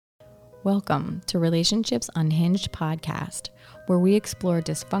Welcome to Relationships Unhinged podcast, where we explore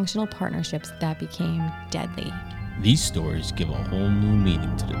dysfunctional partnerships that became deadly. These stories give a whole new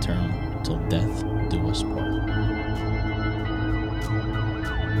meaning to the term, till death do us part.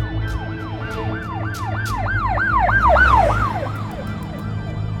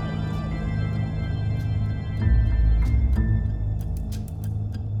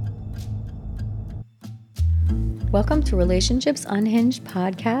 Welcome to Relationships Unhinged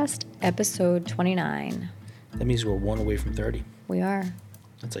podcast, episode 29. That means we're one away from 30. We are.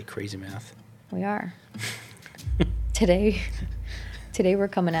 That's like crazy math. We are. Today we're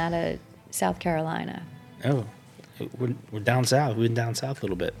coming out of South Carolina. Oh, we're down south. We've been down south a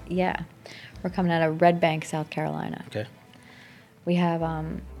little bit. Yeah. We're coming out of Red Bank, South Carolina. Okay. We have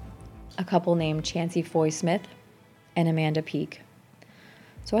a couple named Chancey Foy Smith and Amanda Peak.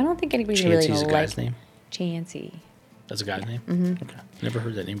 So I don't think anybody's really Chancey's a like guy's name? Chancey. That's a guy's name? Mm-hmm. Okay. Never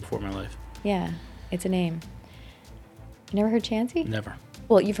heard that name before in my life. Yeah, it's a name. You never heard Chancey? Never.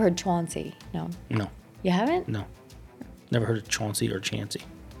 Well, you've heard Chauncey. No. No. You haven't? No. Never heard of Chauncey or Chancey.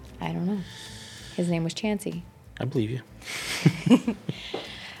 I don't know. His name was Chancey. I believe you.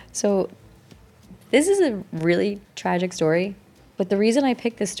 So this is a really tragic story, but the reason I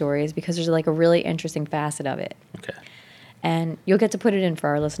picked this story is because there's like a really interesting facet of it. Okay. And you'll get to put it in for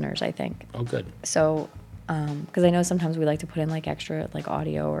our listeners, I think. Oh, good. So, because I know sometimes we like to put in like extra like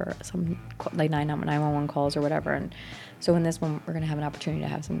audio or some like 911 calls or whatever. And so in this one, we're going to have an opportunity to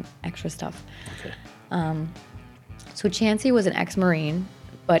have some extra stuff. Okay. So Chancey was an ex-Marine,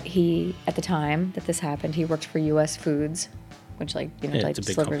 but he, at the time that this happened, he worked for U.S. Foods, which like, you know, Yeah, like it's a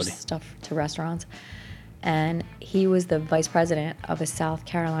big delivers company. stuff to restaurants. And he was the vice president of a South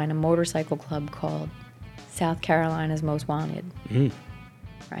Carolina motorcycle club called South Carolina's Most Wanted.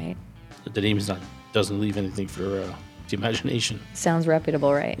 Right? The name doesn't leave anything for the imagination. Sounds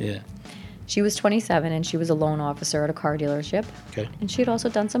reputable, right? Yeah. She was 27 and she was a loan officer at a car dealership. Okay. And she had also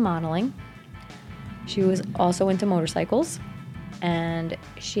done some modeling. She was also into motorcycles. And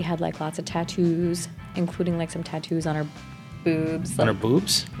she had like lots of tattoos, including like some tattoos on her boobs. On Like, her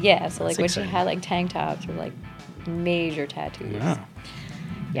boobs? yeah, so like That's when exciting. she had like tank tops or like major tattoos. Wow.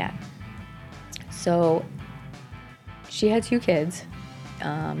 Yeah. So she had two kids.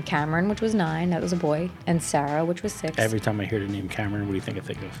 Cameron, which was 9, that was a boy, and Sarah, which was 6. Every time I hear the name Cameron, what do you think I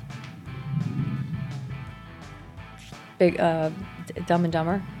think of? Big, Dumb and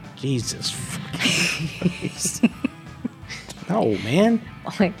Dumber. Jesus fucking Christ. No, man.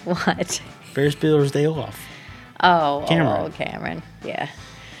 Like what? Ferris Bueller's Day Off. Oh, Cameron. Yeah.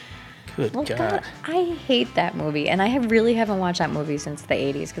 Good Well, God. God, I hate that movie, and I really haven't watched that movie since the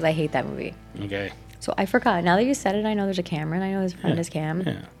 80s because I hate that movie. Okay. So I forgot. Now that you said it, I know there's a Cameron. I know his friend is Cam.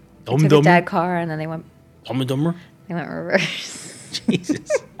 Yeah. They took a dad car, and then they went Dumb and Dumber? reverse. Jesus.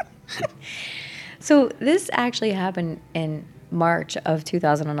 So this actually happened in March of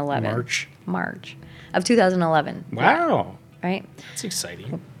 2011. March of 2011. Wow. Right? That's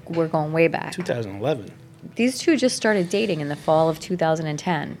exciting. We're going way back. 2011. These two just started dating in the fall of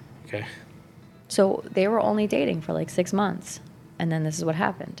 2010. Okay. So they were only dating for like 6 months. And then this is what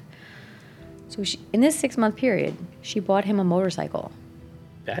happened. So in this 6-month period, she bought him a motorcycle.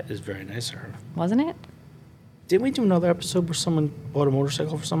 That is very nice of her. Wasn't it? Didn't we do another episode where someone bought a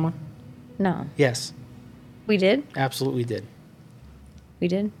motorcycle for someone? No. Yes. We did? Absolutely did. We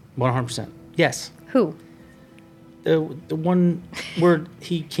did? 100%. Yes. Who? The one where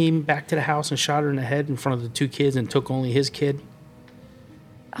he came back to the house and shot her in the head in front of the 2 kids and took only his kid.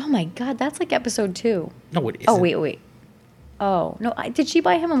 Oh my God, that's like episode 2. No, it isn't. Oh, wait. Oh, no, did she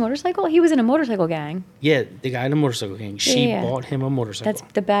buy him a motorcycle? He was in a motorcycle gang. Yeah, the guy in the motorcycle gang. She Yeah. bought him a motorcycle.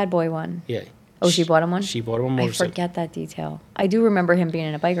 That's the bad boy one. Yeah. Oh, she bought him one? She bought him a I motorcycle. forget that detail. I do remember him being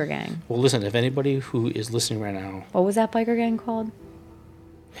in a biker gang. Well, listen, if anybody who is listening right now, What was that biker gang called?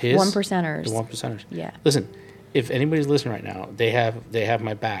 his One Percenters. the 1%ers. Yeah. Listen, if anybody's listening right now, they have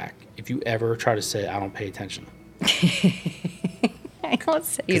my back. If you ever try to say I don't pay attention, I don't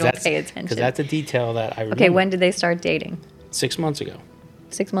say you don't pay attention. because that's a detail that I remember. Okay, when did they start dating? 6 months ago.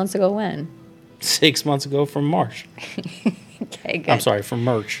 6 months ago when? 6 months ago from March. Okay, good. I'm sorry, from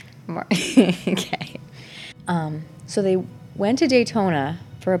March. Okay. So they went to Daytona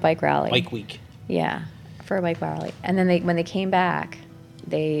for a bike rally. Bike week. Yeah, for a bike rally. And then when they came back,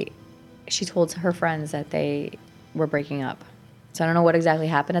 she told her friends that they were breaking up. So I don't know what exactly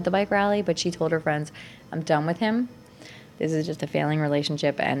happened at the bike rally, but she told her friends, I'm done with him. This is just a failing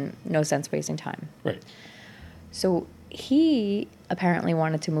relationship and no sense wasting time. Right. So he apparently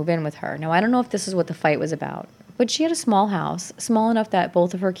wanted to move in with her. Now, I don't know if this is what the fight was about, but she had a small house, small enough that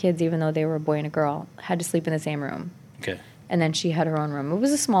both of her kids, even though they were a boy and a girl, had to sleep in the same room. Okay. and then she had her own room. It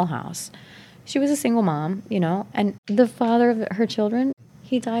was a small house. She was a single mom, you know, and the father of her children,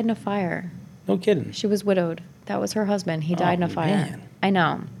 he died in a fire. No kidding. She was widowed. That was her husband. He died in a fire. Man. I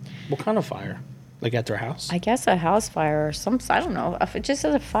know. What kind of fire? Like at their house? I guess a house fire or some, I don't know. It just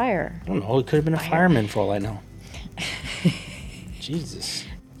says a fire. I don't know. It could have been a fireman for all I know. Jesus.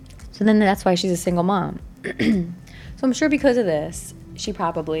 So then that's why she's a single mom. So I'm sure because of this, she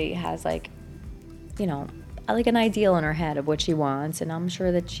probably has like, you know, like an ideal in her head of what she wants. And I'm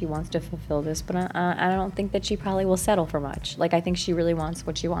sure that she wants to fulfill this, but I don't think that she probably will settle for much. Like I think she really wants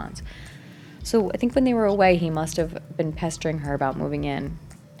what she wants. So I think when they were away, he must have been pestering her about moving in.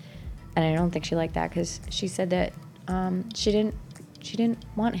 And I don't think she liked that because she said that she didn't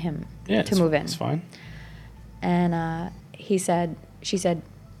want him to move in. It's fine. And she said,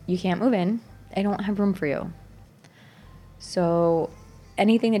 you can't move in. I don't have room for you. So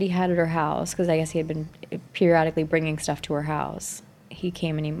anything that he had at her house, because I guess he had been periodically bringing stuff to her house, he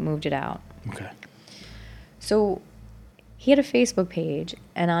came and he moved it out. Okay. So he had a Facebook page,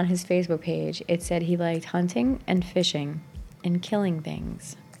 and on his Facebook page, it said he liked hunting and fishing and killing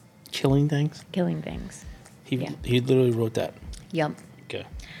things. Killing things? Killing things. He literally wrote that. Yep. Okay.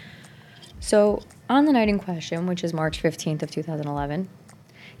 So on the night in question, which is March 15th of 2011,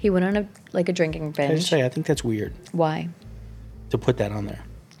 he went on a drinking binge. Can I just say, I think that's weird Why? to put that on there.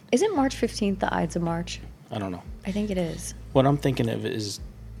 Isn't March 15th the Ides of March? I don't know. I think it is. What I'm thinking of is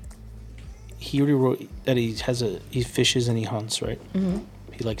he already wrote that he fishes and he hunts, right? Mm-hmm.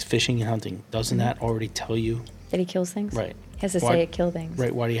 He likes fishing and hunting. Doesn't that already tell you? That he kills things? Right. He has to say it kill things.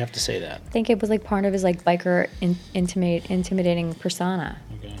 Right. Why do you have to say that? I think it was like part of his like biker intimidating persona.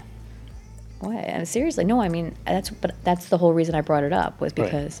 Okay. What? Seriously, no. I mean, that's the whole reason I brought it up was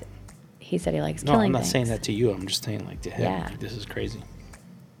because he said he likes killing things. No, I'm not saying that to you. I'm just saying like to him. Yeah. Like, this is crazy.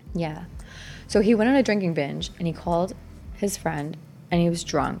 Yeah. So he went on a drinking binge and he called his friend and he was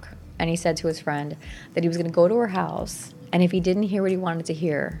drunk and he said to his friend that he was going to go to her house and if he didn't hear what he wanted to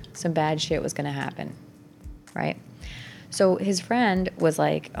hear, some bad shit was going to happen. Right? So his friend was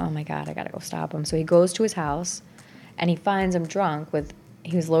like, oh my God, I got to go stop him. So he goes to his house and he finds him drunk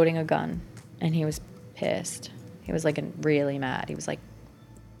he was loading a gun and he was pissed. He was like really mad. He was like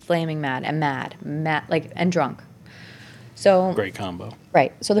flaming mad and drunk. So Great combo.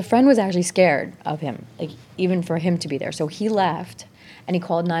 Right. So the friend was actually scared of him, like even for him to be there. So he left and he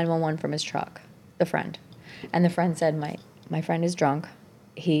called 911 from his truck, the friend. And the friend said, my friend is drunk.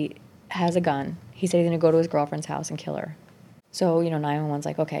 He has a gun. He said he's going to go to his girlfriend's house and kill her. So, 911's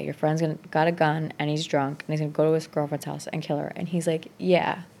like, okay, your friend's got a gun and he's drunk and he's going to go to his girlfriend's house and kill her. And he's like,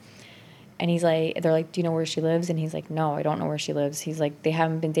 yeah. And he's like, they're like, do you know where she lives? And he's like, no, I don't know where she lives. He's like, they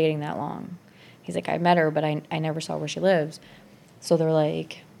haven't been dating that long. He's like, I met her, but I never saw where she lives. So they're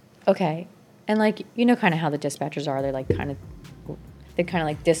like, okay. And like, kind of how the dispatchers are. They kind of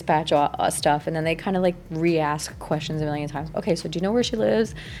like dispatch stuff. And then they kind of like re-ask questions a million times. Okay, so do you know where she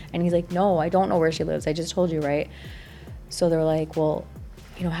lives? And he's like, no, I don't know where she lives. I just told you, right? So they're like, well,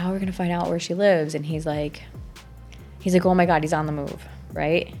 how are we going to find out where she lives? And he's like, oh my God, he's on the move,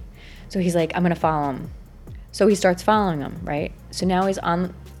 right? So he's like, I'm going to follow him. So he starts following him, right? So now he's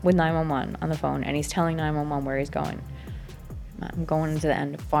on with 911 on the phone, and he's telling 911 where he's going. I'm going to the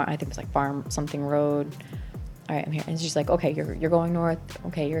end of I think it's like Farm something road. All right, I'm here. And she's like, okay, you're going north.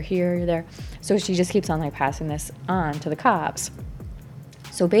 Okay, you're here, you're there. So she just keeps on like passing this on to the cops.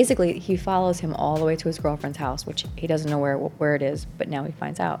 So basically, he follows him all the way to his girlfriend's house, which he doesn't know where it is, but now he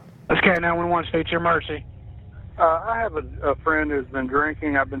finds out. Let's get 911, state your emergency. I have a friend who's been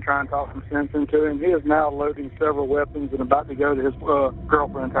drinking. I've been trying to talk some sense into him. He is now loading several weapons and about to go to his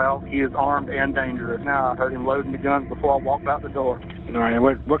girlfriend's house. He is armed and dangerous. Now I heard him loading the guns before I walked out the door. All right,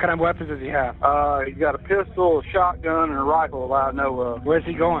 what kind of weapons does he have? He's got a pistol, a shotgun, and a rifle I know of. Where's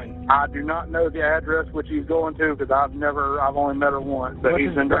he going? I do not know the address which he's going to because I've only met her once. But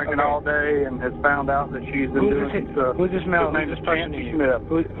he's been drinking all day and has found out that she's been doing some stuff. Who's this male? His name is Chancey Smith.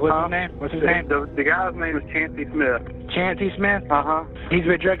 What's his name? What's his name? The guy's name is Chancey Smith. Chancey Smith? Uh-huh. He's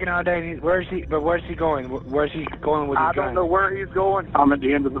been drinking all day. Where's he going? Where's he going with his I don't know where he's going. I'm at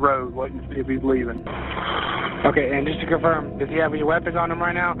the end of the road waiting to see if he's leaving. Okay, and just to confirm, does he have any weapons on him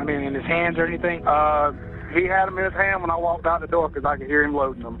right now? I mean, in his hands or anything? He had them in his hand when I walked out the door because I could hear him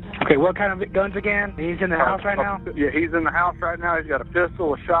loading them. Okay, what kind of guns again? He's in the house right now? Yeah, he's in the house right now. He's got a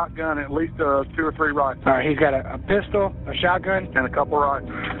pistol, a shotgun, and at least 2 or 3 rifles. All right, he's got a pistol, a shotgun, and a couple rifles.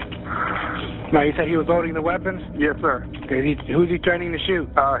 No, you said he was loading the weapons? Yes, sir. Okay, who's he training to shoot?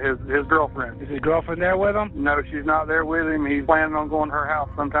 His girlfriend. Is his girlfriend there with him? No, she's not there with him. He's planning on going to her house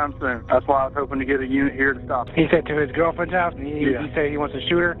sometime soon. That's why I was hoping to get a unit here to stop him. He said to his girlfriend's house, and he said he wants to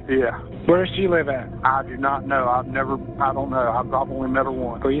shoot her? Yeah. Where does she live at? I do not know. I don't know. I've only met her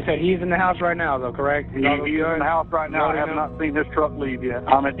once. So you said he's in the house right now, though, correct? He's in the house right now. I have not seen his truck leave yet.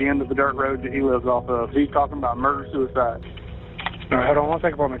 I'm at the end of the dirt road that he lives off of. He's talking about murder-suicide. All right, hold on 1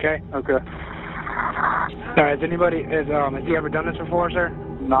 second for me, okay? Okay. All right, has he ever done this before, sir?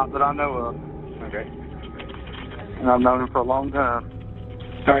 Not that I know of. Okay. And I've known him for a long time.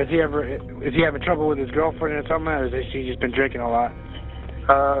 All right, is he having trouble with his girlfriend or something, or has she just been drinking a lot?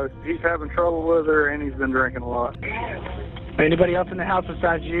 He's having trouble with her, and he's been drinking a lot. Anybody else in the house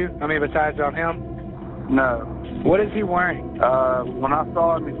besides you? Besides him? No. What is he wearing? When I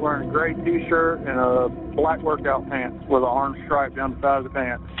saw him, he's wearing a gray T-shirt and a black workout pants with an orange stripe down the side of the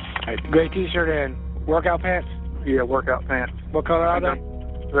pants. Right, gray T-shirt and workout pants? Yeah, workout pants. What color are they?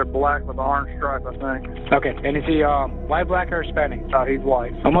 They're black with an orange stripe, I think. Okay, and is he white, black, or Hispanic? He's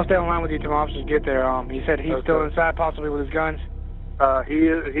white. I'm gonna stay online with you till officers get there. He said he's still inside, possibly with his guns?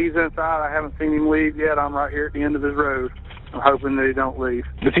 He's inside. I haven't seen him leave yet. I'm right here at the end of his road. I'm hoping that he don't leave.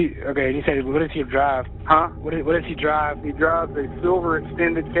 Okay, he said, what does he drive? Huh? What does he drive? He drives a silver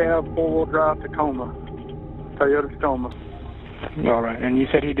extended cab, four-wheel drive Tacoma. Toyota Tacoma. All right, and you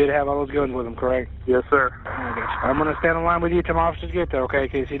said he did have all those guns with him, correct? Yes, sir. Okay. I'm going to stand in line with you till my officers get there, okay, in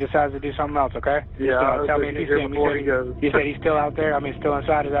case he decides to do something else, okay? Yeah, tell me if you see him. before he goes. You said he's still out there? still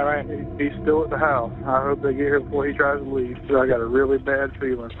inside, is that right? He's still at the house. I hope they get here before he tries to leave, so I got a really bad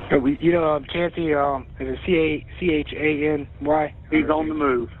feeling. Chancey, is it C-H-A-N-Y? He's on the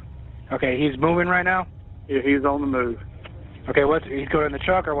move. Okay, he's moving right now? Yeah, he's on the move. Okay, he's going in the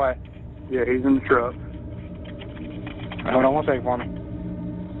truck or what? Yeah, he's in the truck. Hold on 1 second for me.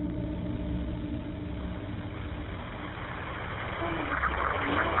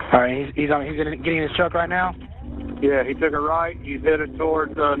 All right, he's getting in his truck right now? Yeah, he took a right. He's headed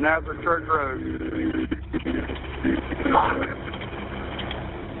towards Nazareth Church Road.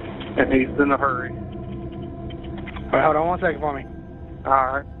 And he's in a hurry. All right, hold on 1 second for me. All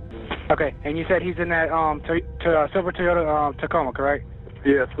right. Okay, and you said he's in that silver Toyota Tacoma, correct?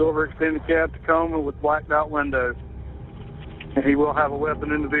 Yeah, silver extended cab Tacoma with blacked out windows. And he will have a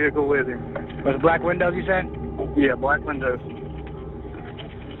weapon in the vehicle with him. With black windows, you said? Yeah, black windows.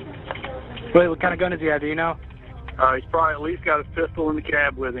 What kind of gun does he have, do you know? He's probably at least got his pistol in the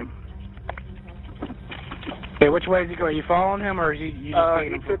cab with him. Hey, which way is he going? Are you following him, or is you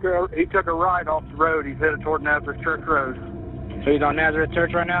just he took a right off the road. He's headed toward Nazareth Church Road. So he's on Nazareth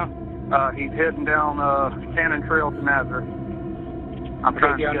Church right now? He's heading down Cannon Trail to Nazareth.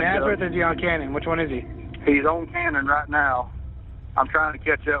 Is he on Nazareth or is he on Cannon? Which one is he? He's on Cannon right now. I'm trying to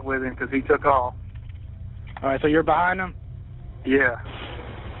catch up with him because he took off. All right, so you're behind him? Yeah.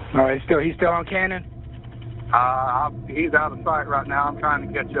 All right, he's still on Cannon? He's out of sight right now. I'm trying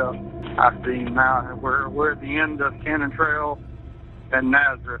to catch up. I see him now. We're at the end of Cannon Trail and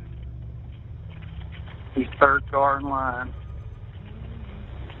Nazareth. He's third car in line.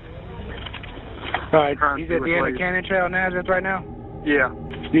 All right, he's at the end of Cannon Trail and Nazareth right now? Yeah.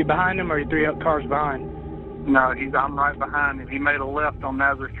 Are you behind him, or are you 3 cars behind? No, I'm right behind him. He made a left on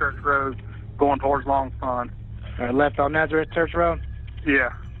Nazareth Church Road going towards Long Pond. All right, left on Nazareth Church Road? Yeah.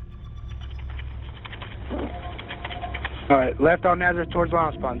 All right, left on Nazareth towards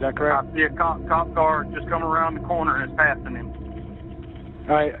Long Pond, is that correct? I see a cop car just coming around the corner and is passing him.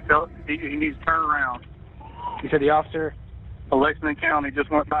 All right. So he needs to turn around. You said the officer? Lexington County just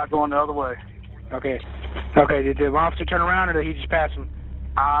went by going the other way. Okay. Okay, did the officer turn around, or did he just pass him?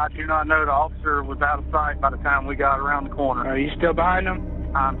 I do not know. The officer was out of sight by the time we got around the corner. Are you still behind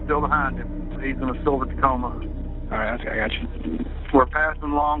him? I'm still behind him. He's in a silver Tacoma. All right, I got you. We're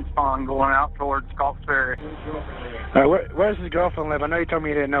passing Long Pond going out towards Cox Ferry. All right, where does his girlfriend live? I know you told me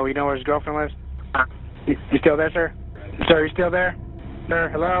you didn't know. You know where his girlfriend lives? You still there, sir? Sir, you still there? Sir,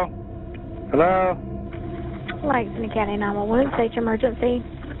 hello? Hello? Lexington County 911, state emergency.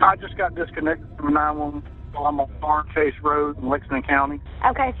 I just got disconnected from 911 while I'm on Farm Chase Road in Lexington County.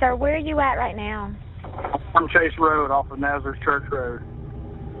 Okay, sir, where are you at right now? Farm Chase Road off of Nazareth Church Road.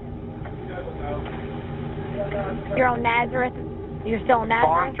 You're on Nazareth? You're still on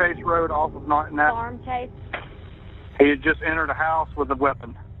Nazareth? Farm Chase Road off of Nazareth. Farm Chase? He had just entered a house with a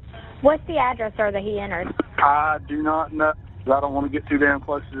weapon. What's the address, sir, that he entered? I do not know. I don't want to get too damn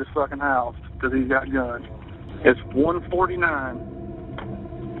close to this fucking house because he's got guns. It's 149.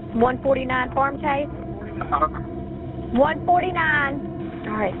 149 Farm Chase? 149.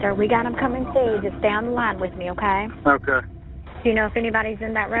 All right, sir, we got him coming through. Just stay on the line with me, okay? Okay. Do you know if anybody's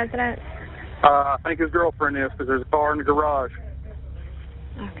in that residence? I think his girlfriend is, because there's a car in the garage.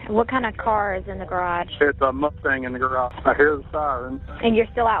 Okay. What kind of car is in the garage? It's a Mustang in the garage. I hear the siren. And you're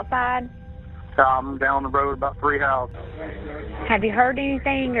still outside? I'm down the road about 3 houses. Have you heard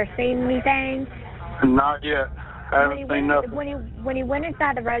anything or seen anything? Not yet. I haven't seen nothing. When he went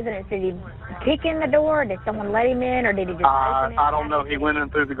inside the residence, did he kick in the door? Did someone let him in, or did he just open it? I don't know. He went in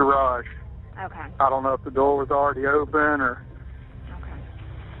through the garage. Okay. I don't know if the door was already open or... Okay.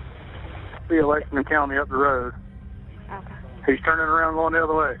 The Lexington County up the road. Okay. He's turning around going the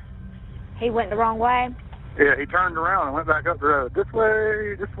other way. He went the wrong way? Yeah, he turned around and went back up the road. This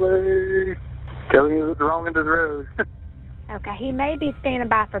way, this way. Telling you the wrong end of the road. Okay. He may be standing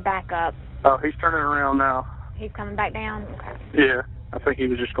by for backup. Oh, he's turning around now. He's coming back down? Okay. Yeah, I think he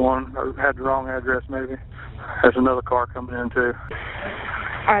was just going, or had the wrong address maybe. There's another car coming in too.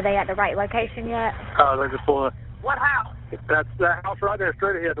 Are they at the right location yet? Oh, they're just pulling. What house? That's that house right there,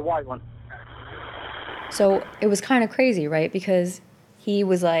 straight ahead, the white one. So it was kind of crazy, right? Because he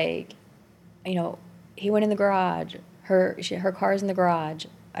was like, you know, he went in the garage. Her car's in the garage.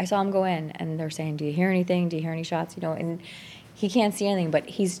 I saw him go in, and they're saying, "Do you hear anything? Do you hear any shots?" You know, and he can't see anything, but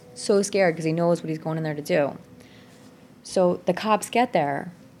he's so scared because he knows what he's going in there to do. So the cops get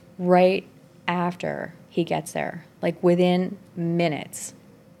there right after he gets there, like within minutes.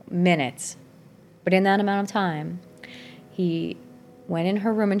 But in that amount of time, he went in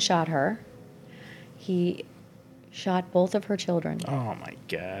her room and shot her. He shot both of her children. Oh my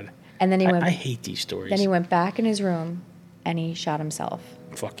God. And then he went. I hate these stories. Then he went back in his room and he shot himself.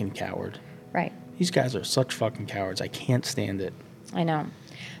 Fucking coward. Right. These guys are such fucking cowards. I can't stand it. I know.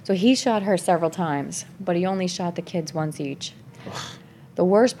 So he shot her several times, but he only shot the kids once each. Ugh. The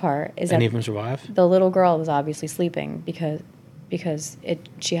worst part is Any that of them survive? the little girl was obviously sleeping because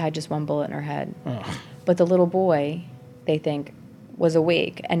she had just one bullet in her head. Ugh. But the little boy, they think, was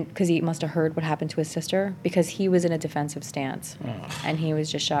awake, and because he must have heard what happened to his sister, because he was in a defensive stance, Ugh. and he was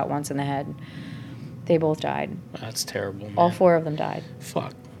just shot once in the head. They both died. That's terrible, man. All four of them died.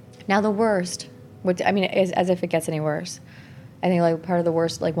 Fuck. Now the worst, as if it gets any worse. I think like part of the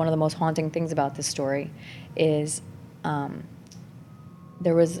worst, like one of the most haunting things about this story, is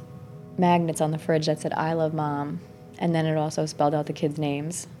there was magnets on the fridge that said "I love Mom," and then it also spelled out the kids'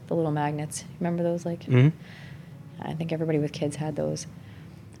 names, the little magnets. Remember those? Like, Mm-hmm. I think everybody with kids had those.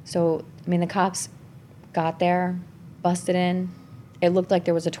 So the cops got there, busted in. It looked like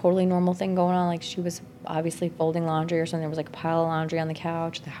there was a totally normal thing going on. Like she was obviously folding laundry or something. There was like a pile of laundry on the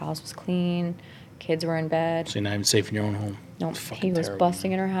couch. The house was clean. Kids were in bed. So you're not even safe in your own home. Nope. It's He fucking was terrible, busting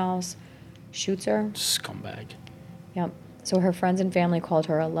man. in her house, shoots her. Scumbag. Yep. So her friends and family called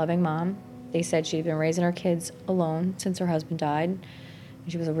her a loving mom. They said she'd been raising her kids alone since her husband died.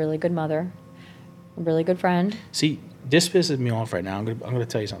 And she was a really good mother, a really good friend. See, this pisses me off right now. I'm gonna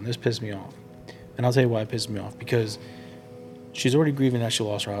tell you something. This pisses me off, and I'll tell you why it pisses me off. Because she's already grieving that she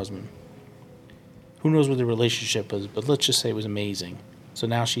lost her husband. Who knows what the relationship was, but let's just say it was amazing. So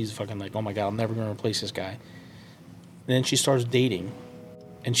now she's fucking like, oh my God, I'm never gonna replace this guy. And then she starts dating,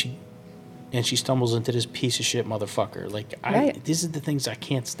 and she stumbles into this piece of shit motherfucker. Like, Right. This is the things I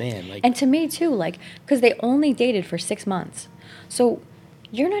can't stand. Like, And to me too, like, because they only dated for 6 months. So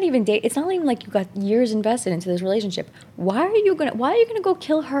you're not even dating. It's not even like you got years invested into this relationship. Why are you gonna go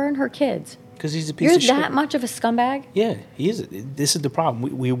kill her and her kids? because he's a piece You're of shit. that much of a scumbag? Yeah, he is. This is the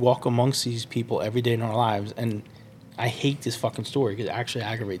problem. We walk amongst these people every day in our lives, and I hate this fucking story because it actually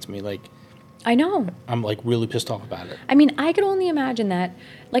aggravates me. Like, I know. I'm like really pissed off about it. I could only imagine that.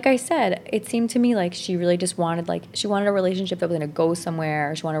 Like I said, it seemed to me like she really just wanted, she wanted a relationship that was going to go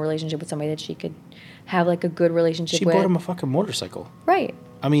somewhere. She wanted a relationship with somebody that she could have, like, a good relationship She with. bought him a fucking motorcycle. Right.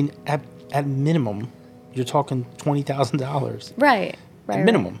 I mean, at minimum, you're talking $20,000. Right. At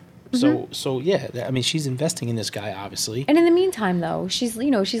minimum. So yeah, I mean, she's investing in this guy, obviously. And in the meantime, though, she's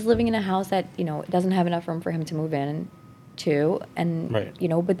living in a house that, doesn't have enough room for him to move in to. And, Right.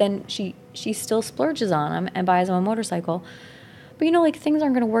 but then she still splurges on him and buys him a motorcycle. But, things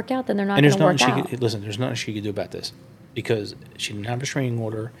aren't going to work out, then they're not And going there's to work nothing out. she could, listen, there's nothing she could do about this because she didn't have a restraining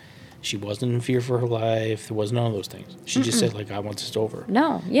order. She wasn't in fear for her life. There was none of those things. She just said, like, I want this over.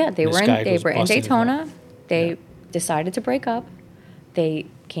 No, yeah, they This were guy in goes busting his Daytona. butt. They Yeah. decided to break up. They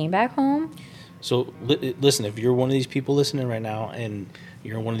came back home. So listen, if you're one of these people listening right now and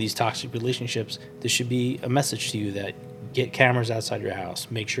you're in one of these toxic relationships, this should be a message to you that get cameras outside your house.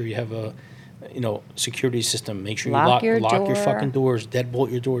 Make sure you have a security system. Make sure Lock your lock your door. fucking doors,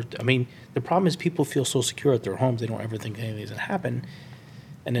 deadbolt your doors. I mean, the problem is people feel so secure at their homes they don't ever think anything's gonna happen.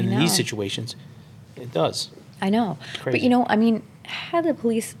 And then I in these know. situations, it does. I know. Crazy. But, had the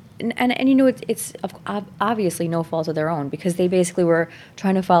police and you know, it's obviously no fault of their own, because they basically were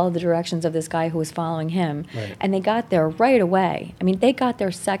trying to follow the directions of this guy who was following him. Right. And they got there right away. I mean, they got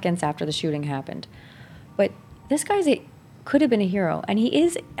there seconds after the shooting happened. But this could have been a hero, and he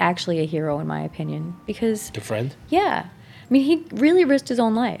is actually a hero in my opinion, because The friend? yeah, I mean, he really risked his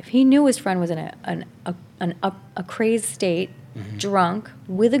own life. He knew his friend was in a crazed state, drunk,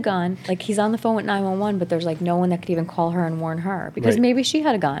 with a gun. Like, he's on the phone with 911, but there's like no one that could even call her and warn her, because Right. maybe she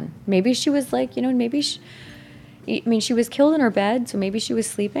had a gun. Maybe she was like, you know, I mean, she was killed in her bed, so maybe she was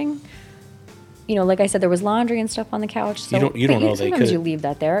sleeping. You know, like I said, there was laundry and stuff on the couch. So You don't but know. They sometimes could. you leave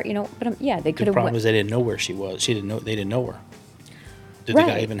that there, you know. But yeah, they could The have. problem is they didn't know where she was. They didn't know her. Did the guy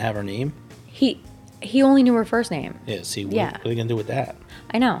Right. even have her name? He only knew her first name. Yeah. See, what, Yeah. what are they gonna do with that?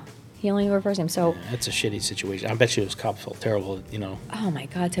 I know. He only knew her first name. So, That's a shitty situation. I bet you those cops felt terrible. You know. oh my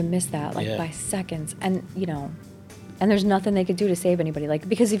God, to miss that, like Yeah. by seconds. And, you know, and there's nothing they could do to save anybody. Like,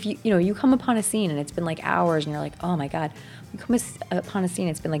 because if you come upon a scene and it's been like hours and you're like, oh my God, you come upon a scene,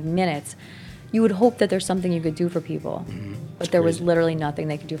 it's been like minutes, you would hope that there's something you could do for people. But there was crazy. literally nothing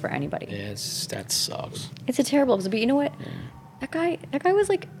they could do for anybody. Yeah, that sucks. It's a terrible episode. But you know what? That guy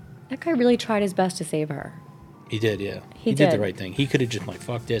really tried his best to save her. He did, yeah. He did the did. right thing. He could have just like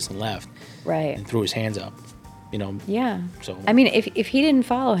fuck this and left Right. and threw his hands up. You know. Yeah. So- I mean, if he didn't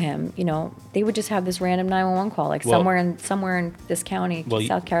follow him, you know, they would just have this random 911 call, like Well- somewhere in this county, Well,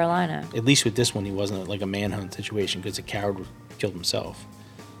 South Carolina. At least with this one, he wasn't like a manhunt situation because the coward killed himself.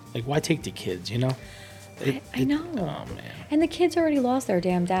 Like, why take the kids? You know. I know. Oh man. And the kids already lost their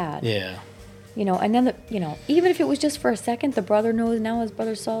damn dad. Yeah. You know, and then even if it was just for a second, the brother knows now his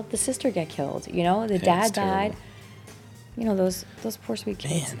brother saw the sister get killed. You know, the Yeah, dad it's terrible. died. You know, those poor sweet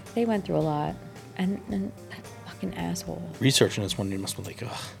kids. Man. They went through a lot, and that fucking asshole. Researching this one, you must be like,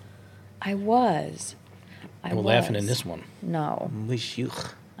 ugh. I was. And we're laughing in this one. No, At least you,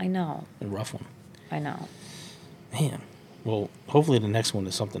 I know. a rough one. I know. Man. Well, hopefully the next one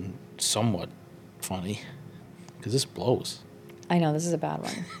is something somewhat funny, because this blows. I know this is a bad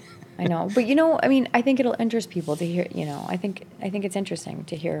one. I know, but you know, I mean, I think it'll interest people to hear. You know, I think it's interesting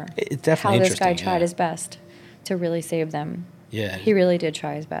to hear It's definitely how this guy interesting, tried yeah. his best to really save them. Yeah. He really did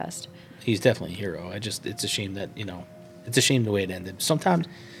try his best. He's definitely a hero. It's a shame that, it's a shame the way it ended. Sometimes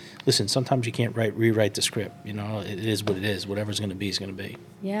you can't rewrite the script. You know, it is what it is. Whatever's going to be is going to be.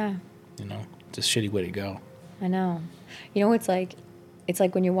 Yeah, You know, it's a shitty way to go. I know. You know, it's like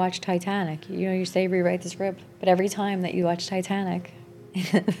when you watch Titanic. You know, you say rewrite the script, but every time that you watch Titanic,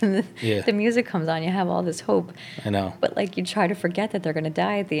 Yeah. the music comes on. You have all this hope, I know. but like you try to forget that they're gonna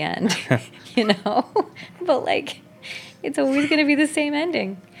die at the end. You know, but like it's always gonna be the same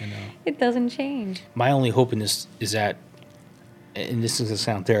ending. I know. It doesn't change. My only hope in this is that, and this is going to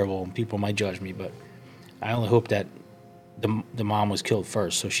sound terrible, and people might judge me, but I only hope that the mom was killed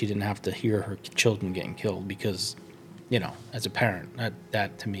first, so she didn't have to hear her children getting killed, because, as a parent,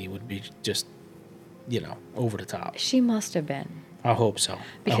 that to me would be just, over the top. She must have been. I hope so.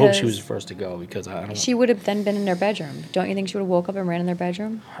 I hope she Because was the first to go, because I don't. She would have then been in their bedroom. Don't you think she would have woke up and ran in their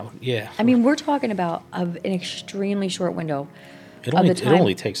bedroom? Yeah. I mean, we're talking about an extremely short window. it of the it time-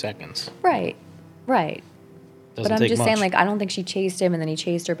 only takes seconds. Right. Doesn't But I'm take just much. saying, like, I don't think she chased him and then he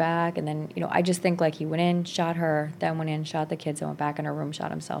chased her back. And then, I just think, like, he went in, shot her, then went in, shot the kids, and went back in her room,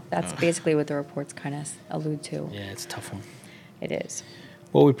 shot himself. That's basically what the reports kind of allude to. Yeah, it's a tough one. It is.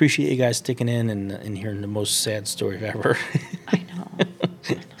 Well, we appreciate you guys sticking in and hearing the most sad story ever. I know.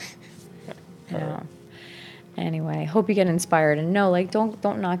 I know. Anyway, hope you get inspired. And no, like, don't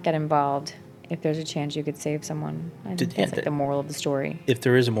not get involved if there's a chance you could save someone. I think that's like the moral of the story. If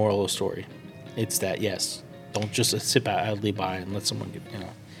there is a moral of the story, it's that, yes, don't just sit back idly by and let someone get,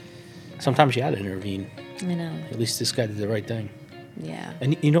 Sometimes you got to intervene. I know. At least this guy did the right thing. Yeah.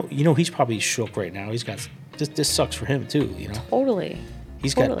 And he's probably shook right now. He's got this sucks for him too. Totally.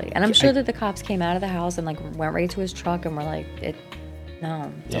 He's got- totally. And I'm sure that the cops came out of the house and like went right to his truck and were like, it's Yeah.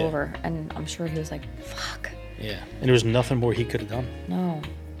 over. And I'm sure he was like, fuck. Yeah, and there was nothing more he could have done. No.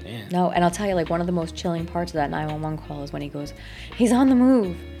 Man. No. And I'll tell you, like, one of the most chilling parts of that 911 call is when he goes, he's on the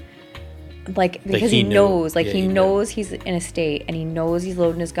move. Like, because he he knew. knows, like, Yeah, he he knew. knows he's in a state and he knows he's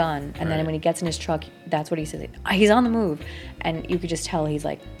loading his gun. And then Right. when he gets in his truck, that's what he says. He's on the move. And you could just tell he's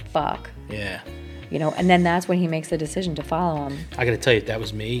like, fuck. Yeah, And then that's when he makes the decision to follow him. I got to tell you, if that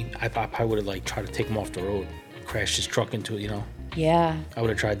was me, I probably would have like tried to take him off the road, crashed his truck into it. Yeah. I would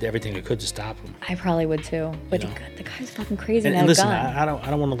have tried everything I could to stop him. I probably would too. But You know. the guy's fucking crazy And, and, and had a listen, gun. I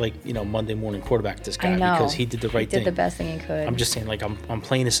don't want to like Monday morning quarterback this guy I know. because he did the right He thing. did the best thing he could. I'm just saying, like, I'm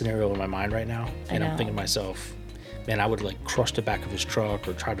playing a scenario in my mind right now, and I I'm know. thinking to myself, man, I would like crush the back of his truck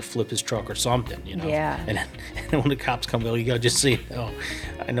or try to flip his truck or something, you know. Yeah. And then when the cops come, you go, just so you know,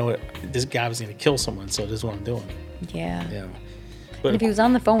 I know this guy was going to kill someone, so this is what I'm doing. Yeah. Yeah. And But if he was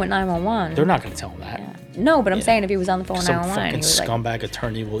on the phone with 911, they're not going to tell him that. yeah. No, but I'm Yeah. saying if he was on the phone with Some 911, he fucking was like, scumbag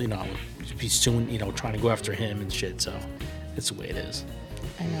attorney will, be suing, trying to go after him and shit. So that's the way it is.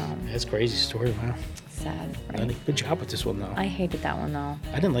 I know, That's a crazy story, wow. sad, Done right? a good job with this one, though. I hated that one though.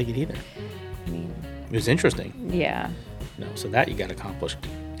 I didn't like it either. I mean, It was interesting. yeah, So that you got accomplished.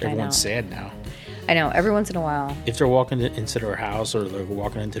 Everyone's know. sad now. I know. Every once in a while, If they're walking into their house or they're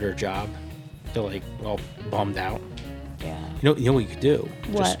walking into their job, they're like all bummed out. yeah, You know what you could do?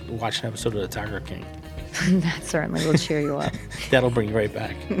 What? Just watch an episode of The Tiger King. that certainly will cheer you up. That'll bring you right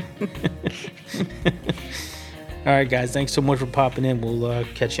back. All right, guys. Thanks so much for popping in. We'll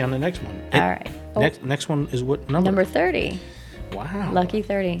catch you on the next one. All right. Oh, Next one is what number? number 30. Wow. Lucky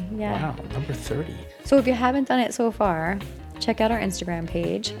 30. Yeah. Wow. Number 30. So if you haven't done it so far, check out our Instagram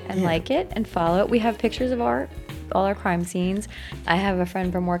page and Yeah. like it and follow it. We have pictures of all our crime scenes. I have a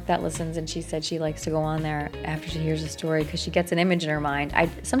friend from work that listens, and she said she likes to go on there after she hears a story because she gets an image in her mind.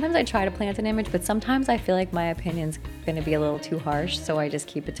 Sometimes I try to plant an image, but sometimes I feel like my opinion's going to be a little too harsh, so I just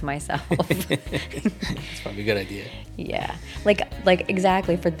keep it to myself. That's probably a good idea. Yeah, like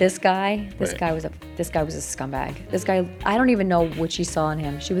exactly for this guy. This Right. guy was a scumbag. This guy, I don't even know what she saw in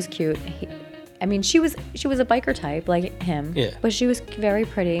him. She was cute. She was a biker type like him. Yeah. But she was very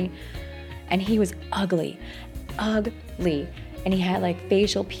pretty, and he was ugly, and he had like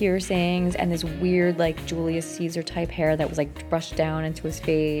facial piercings and this weird like Julius Caesar type hair that was like brushed down into his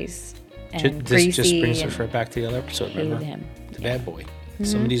face and This greasy. just brings and us right back to the other episode. hated Remember? him. The bad boy.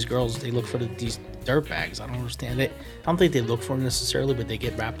 Some of these girls, they look for these dirt bags. I don't understand it. I don't think they look for them necessarily, but they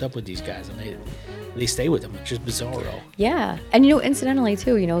get wrapped up with these guys and they stay with them. It's just bizarro. Yeah, and incidentally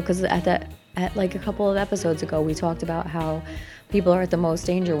too, because at like a couple of episodes ago, we talked about how people are at the most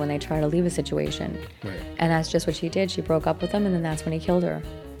danger when they try to leave a situation, Right. and that's just what she did. She broke up with him, and then that's when he killed her.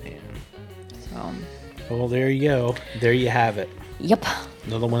 Man. So, Well, there you go. There you have it. yep.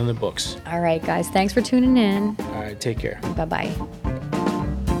 Another one in the books. All right, guys, thanks for tuning in. All right, take care. Bye bye.